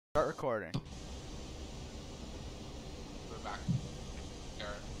Start recording. We're back.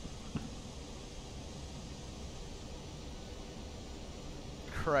 Garrett.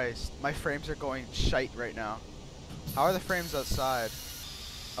 Christ, my frames are going shite right now. How are the frames outside?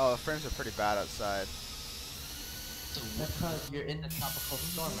 Oh, the frames are pretty bad outside. That's because you're in the tropical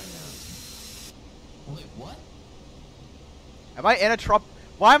storm right now. Wait, what? Am I in a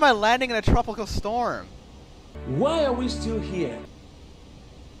Why am I landing in a tropical storm? Why are we still here?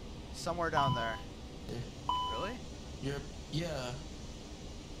 Somewhere down there. Really? Yeah.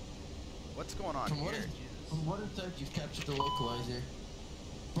 What's going on From here? what Jesus. from what it said, you've captured the localizer.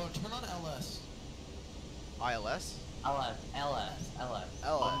 Bro, turn on LS. ILS? LS.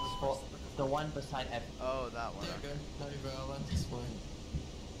 LS. The one beside F. Oh, that one. There you go. Now you've got LS display.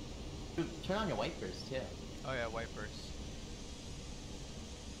 Dude, turn on your wipers too. Oh yeah, wipers.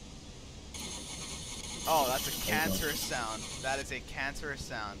 Oh, that's a cancerous sound. That is a cancerous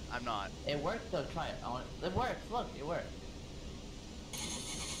sound. I'm not. It worked though, try it. It works, look, it worked.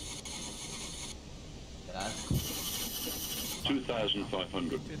 That's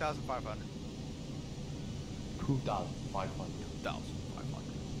 2,500. 2,500. 2,500. 2,500.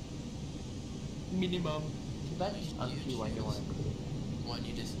 Minimum. Too bad you unkey when you want to. One,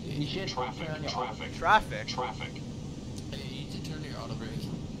 you just. You should turn on your Traffic. Traffic. Hey, you need to turn your auto brake.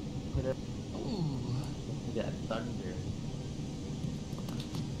 Put it. Ooh. That thunder.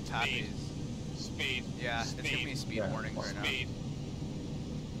 Tappies. Speed. Yeah, it's giving me speed warnings right now.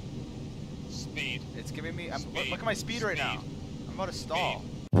 Speed. It's giving me. Speed. Look at my speed right now. I'm about to stall.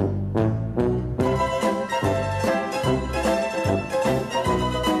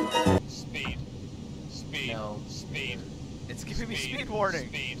 Speed. Speed. No. Speed. It's giving me speed warning.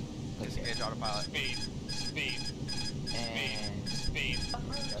 Speed. Disengage autopilot. Speed. Speed. And Speed.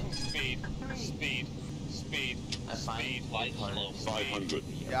 Speed. Speed. Speed. I find 500.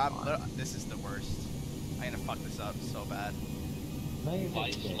 Yeah, this is the worst. I'm gonna fuck this up so bad. no, you're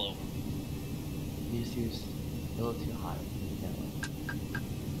Fly good. slow. You just use a little too high.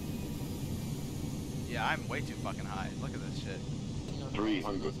 Yeah, I'm way too fucking high. Look at this shit.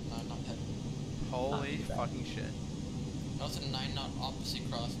 300. Holy Not bad. fucking shit. That's a 9 knot opposite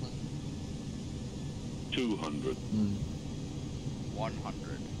crosswind. 200.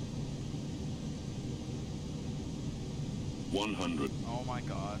 100. 100. Oh my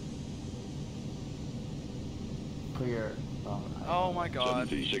god. Put your. Oh my god.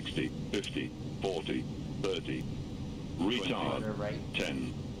 70, 60, 50, 40, 30. Retard. Right.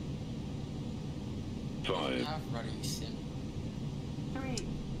 10. 5. Half rudder, you sim.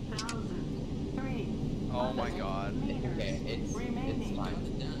 3,003. Oh my god. Okay, it's Remaining. fine. Got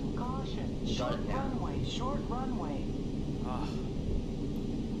it down. Caution. You got Short it down. runway. Short runway. Ah.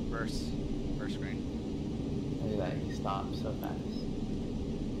 First screen. Look at that, you stop so fast.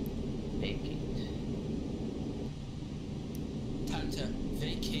 Vacate. Time to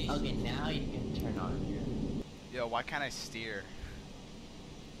vacate. Okay, now you can turn on your Yo, why can't I steer?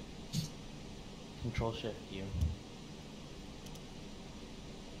 control shift U.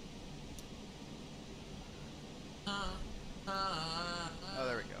 Oh,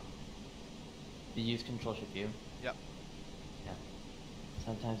 there we go. You use control shift U? Yep. Yeah.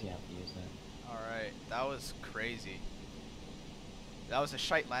 Sometimes you have to use that. Alright, that was crazy. That was a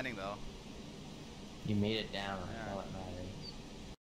shite landing though. You made it down, Yeah. that's all that matters.